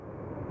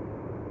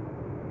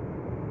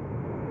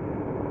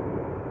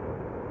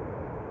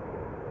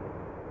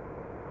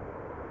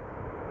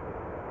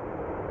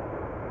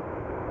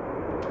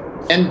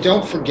And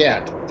don't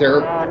forget,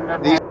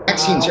 these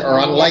vaccines are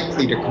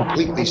unlikely to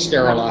completely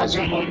sterilize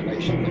a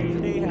population.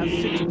 Today has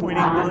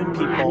 6.8 billion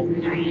people.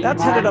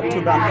 That's headed up to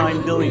about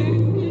 9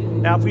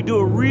 billion. Now, if we do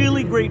a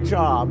really great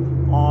job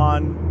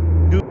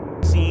on new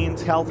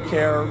vaccines,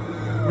 healthcare,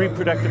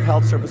 reproductive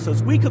health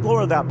services, we could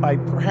lower that by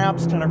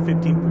perhaps 10 or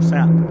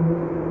 15%.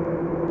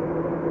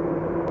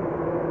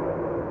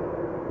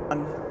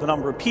 On the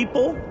number of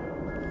people,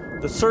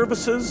 the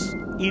services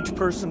each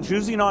person's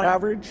using on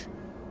average,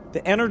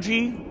 the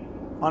energy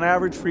on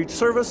average for each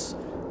service,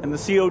 and the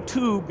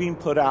CO2 being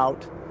put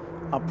out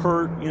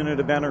per unit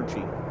of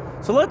energy.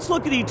 So let's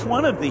look at each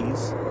one of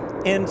these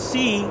and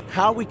see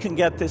how we can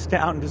get this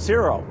down to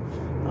zero.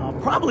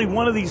 Probably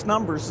one of these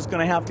numbers is going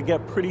to have to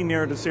get pretty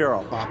near to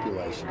zero.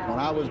 Population. When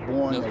I was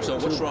born, so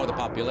what's wrong with the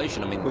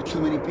population? I mean, with too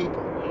many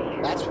people.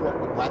 That's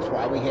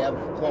why we have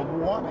global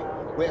warming.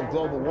 We have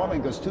global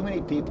warming because too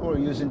many people are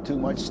using too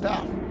much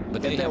stuff.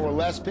 But if there were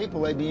less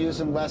people, they'd be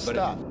using less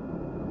stuff.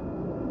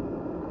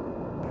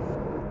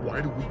 Why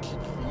do we keep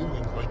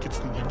feeling like it's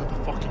the end of the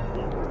fucking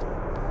world?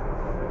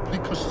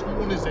 Because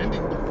someone is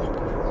ending the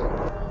fucking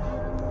world.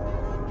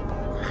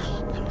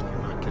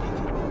 You're not getting it.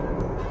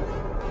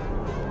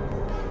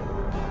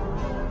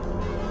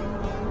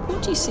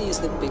 What do you see as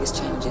the biggest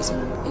challenges in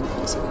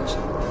conservation?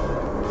 The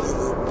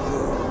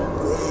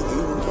growing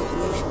human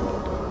population.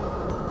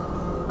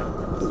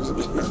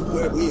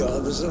 Where we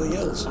are, there's nothing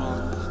else.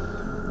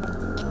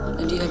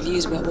 And do you have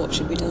views about what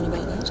should be done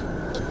about that?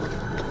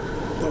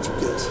 Not your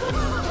guess.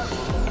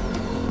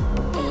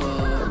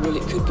 Well,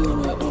 it could be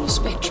on a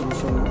spectrum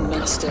from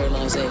mass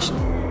sterilisation.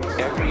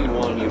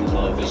 Everyone you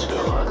love is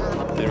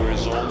gone. There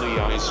is only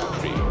ice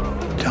cream.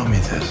 Tell me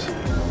this.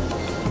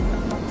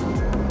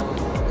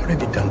 What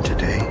have you done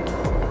today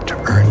to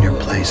earn your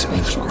place in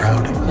this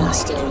crowded world?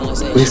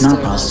 We've now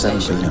passed 7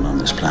 billion on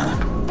this planet.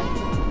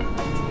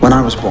 When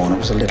I was born, it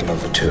was a little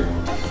over 2.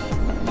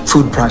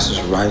 Food prices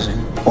are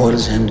rising, oil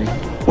is ending.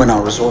 When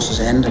our resources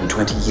end in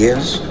 20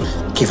 years,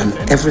 given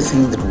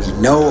everything that we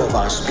know of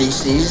our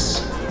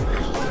species,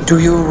 do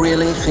you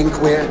really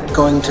think we're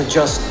going to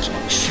just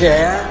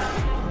share?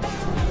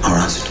 Our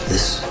answer to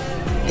this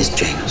is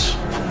Janus.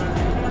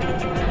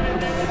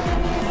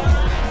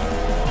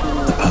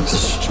 The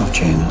purpose of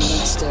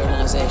Janus is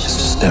to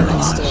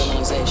sterilize.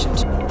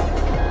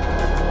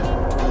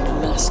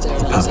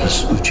 The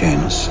purpose of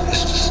Janus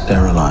is to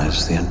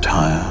sterilize the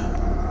entire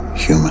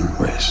human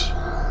race.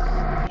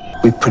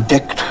 We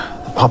predict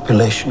the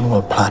population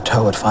will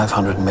plateau at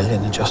 500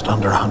 million in just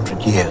under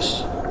 100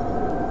 years.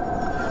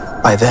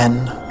 By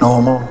then,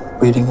 normal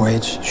breeding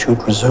rates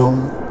should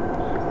resume,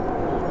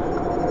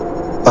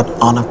 but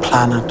on a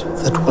planet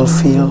that will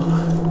feel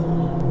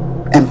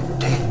empty.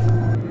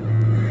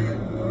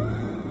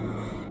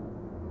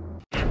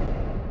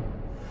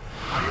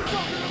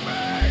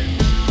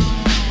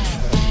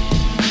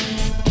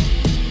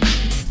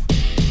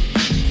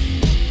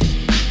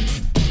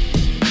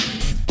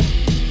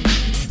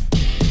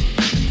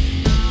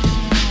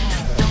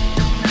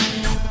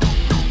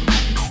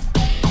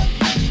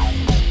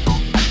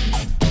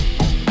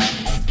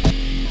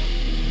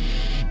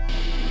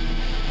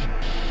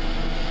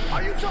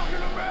 Are you talking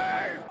to me?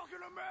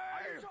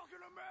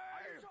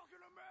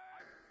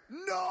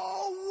 No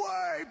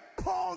way, Paul!